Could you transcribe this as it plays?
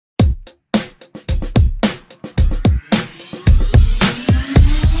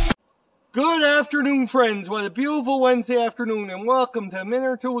Good afternoon, friends. What a beautiful Wednesday afternoon, and welcome to a minute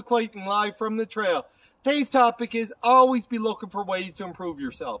or two with Clayton live from the trail. Today's topic is always be looking for ways to improve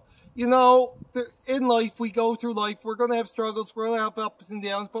yourself. You know, in life, we go through life, we're going to have struggles, we're going to have ups and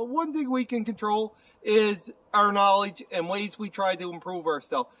downs, but one thing we can control is our knowledge and ways we try to improve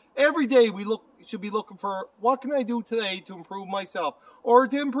ourselves. Every day we should be looking for, what can I do today to improve myself or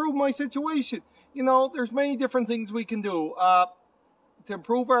to improve my situation? You know, there's many different things we can do. To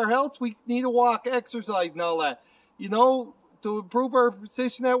improve our health, we need to walk, exercise, and all that. You know, to improve our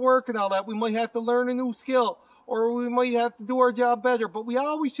position at work and all that, we might have to learn a new skill, or we might have to do our job better. But we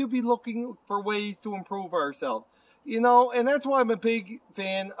always should be looking for ways to improve ourselves. You know, and that's why I'm a big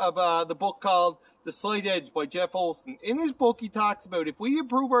fan of the book called The Slight Edge by Jeff Olson. In his book, he talks about if we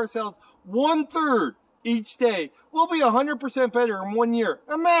improve ourselves 1/3 each day, we'll be 100% better in 1 year.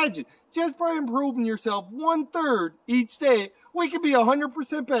 Imagine, just by improving yourself 1/3 each day, we could be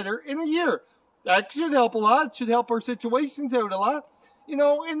 100% better in a year. That should help a lot. It should help our situations out a lot. You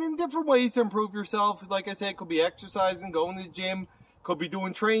know, and in different ways to improve yourself. Like I said, it could be exercising, going to the gym, could be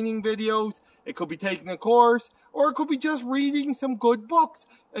doing training videos, it could be taking a course, or it could be just reading some good books.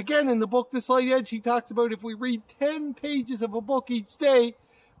 Again, in the book, The Slight Edge, he talks about if we read 10 pages of a book each day,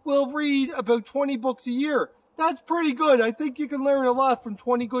 we'll read about 20 books a year. That's pretty good. I think you can learn a lot from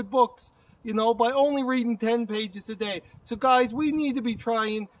 20 good books, you know, by only reading 10 pages a day. So guys, we need to be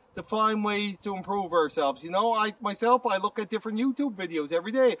trying to find ways to improve ourselves. You know, I look at different YouTube videos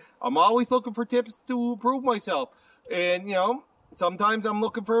every day. I'm always looking for tips to improve myself. And, you know, sometimes I'm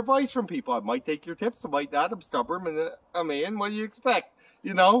looking for advice from people. I might take your tips, I might not. I'm stubborn and a man. What do you expect?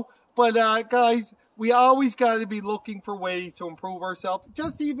 You know? But, guys, we always got to be looking for ways to improve ourselves.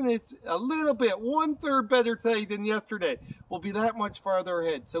 Just even if it's a little bit, 1/3 better today than yesterday, we'll be that much farther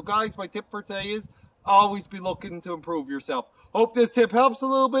ahead. So, guys, my tip for today is always be looking to improve yourself. Hope this tip helps a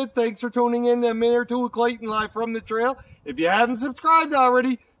little bit. Thanks for tuning in to a minute or two with Clayton live from the trail. If you haven't subscribed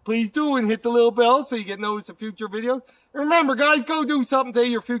already, please do and hit the little bell so you get notice of future videos. And remember, guys, go do something today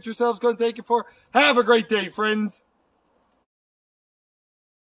your future self's going to take you for. Have a great day, friends.